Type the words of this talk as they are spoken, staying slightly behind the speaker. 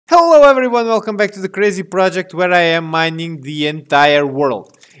Hello everyone, welcome back to the crazy project where I am mining the entire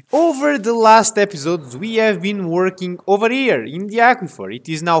world. Over the last episodes we have been working over here in the Aquifer. It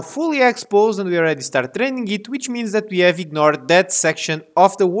is now fully exposed and we already start draining it, which means that we have ignored that section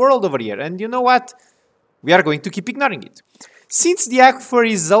of the world over here. And you know what? We are going to keep ignoring it. Since the Aquifer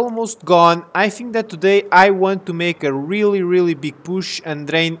is almost gone, I think that today I want to make a really big push and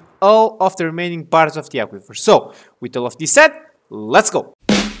drain all of the remaining parts of the Aquifer. So, with all of this said, let's go!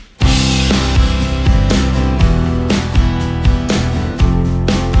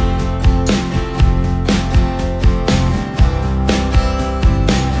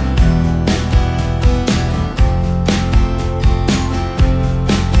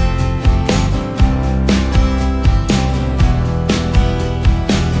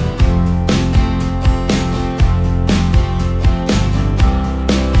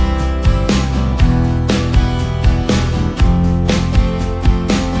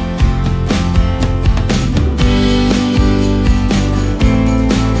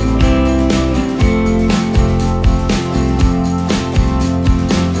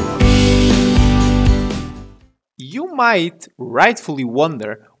 You might rightfully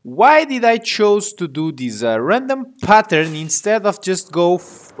wonder, why did I choose to do this random pattern instead of just go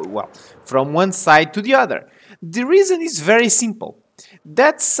from one side to the other? The reason is very simple.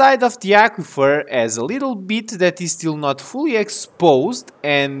 That side of the aquifer has a little bit that is still not fully exposed,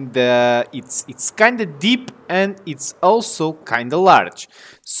 and it's kind of deep and it's also kind of large.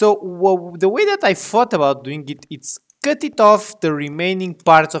 So the way that I thought about doing it, it's cut it off the remaining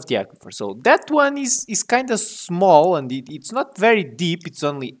parts of the aquifer. So that one is kind of small and it's not very deep, it's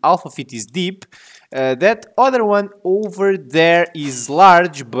only half of it is deep. That other one over there is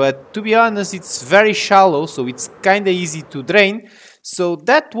large, but to be honest it's very shallow, so it's kind of easy to drain. So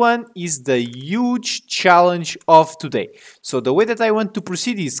that one is the huge challenge of today. So the way that I want to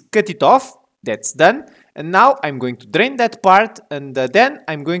proceed is cut it off. That's done. And now I'm going to drain that part, and then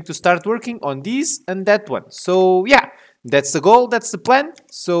I'm going to start working on this and that one. So yeah, that's the goal, that's the plan.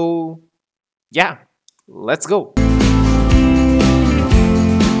 So yeah, let's go.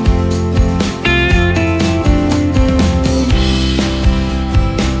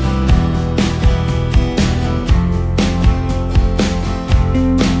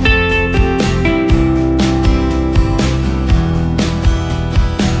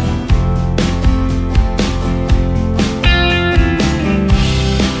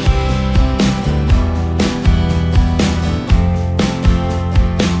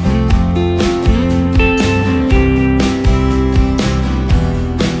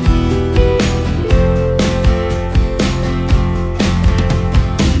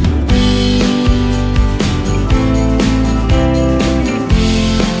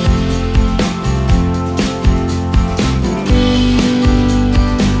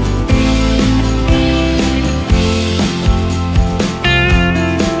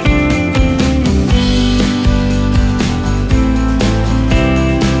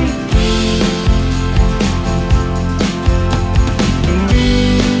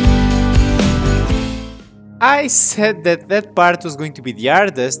 I said that that part was going to be the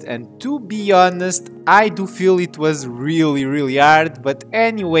hardest, and to be honest, I do feel it was really hard, but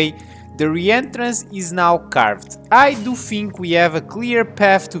anyway, the re-entrance is now carved. I do think we have a clear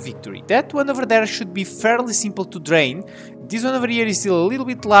path to victory. That one over there should be fairly simple to drain. This one over here is still a little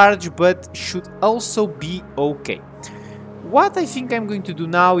bit large, but should also be okay. What I think I'm going to do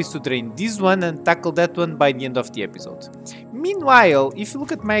now is to drain this one and tackle that one by the end of the episode. Meanwhile, if you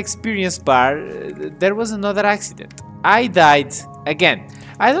look at my experience bar, there was another accident. I died again.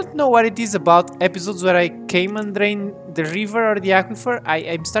 I don't know what it is about episodes where I came and drained the river or the aquifer.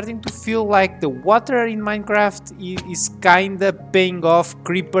 I'm starting to feel like the water in Minecraft is kinda paying off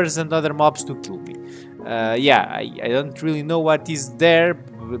creepers and other mobs to kill me. Yeah, I don't really know what is there,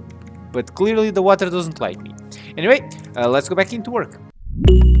 but clearly the water doesn't like me. Anyway, let's go back into work.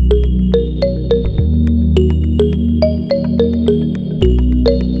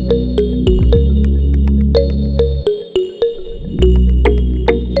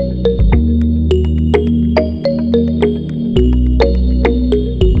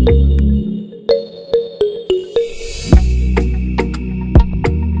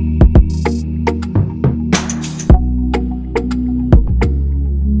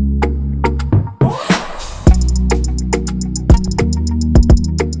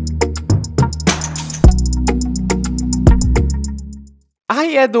 I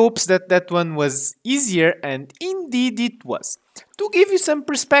had hopes that that one was easier, and indeed it was. To give you some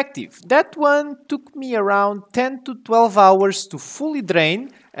perspective, that one took me around 10 to 12 hours to fully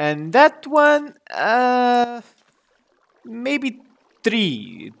drain, and that one maybe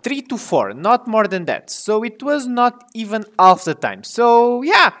three to four, not more than that. So it was not even half the time. So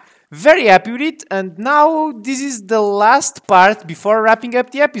yeah, very happy with it. And now this is the last part before wrapping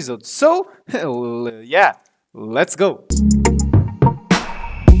up the episode. So yeah, let's go.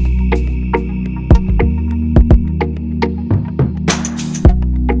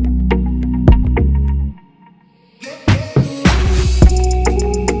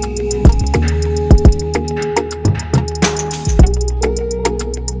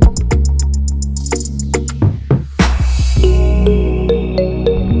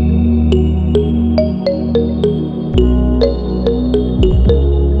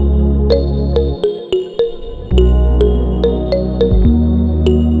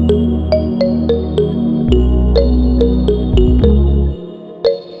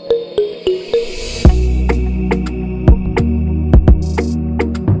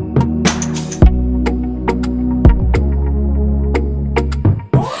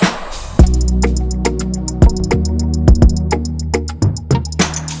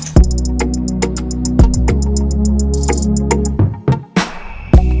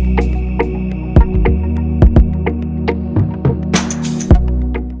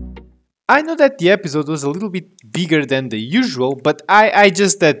 I know that the episode was a little bit bigger than the usual, but I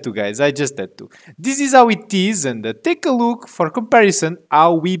just had to, guys. I just had to. This is how it is, and take a look for comparison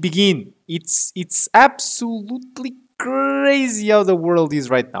how we begin. It's absolutely crazy how the world is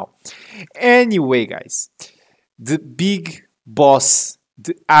right now. Anyway, guys, the big boss,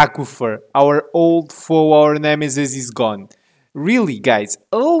 the Aquifer, our old foe, our nemesis is gone. Really, guys,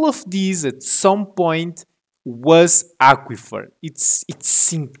 all of these at some point was Aquifer. It's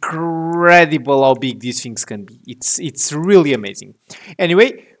incredible how big these things can be. It's really amazing.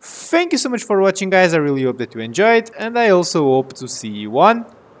 Anyway, thank you so much for watching, guys. I really hope that you enjoyed, and I also hope to see you on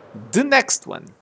the next one.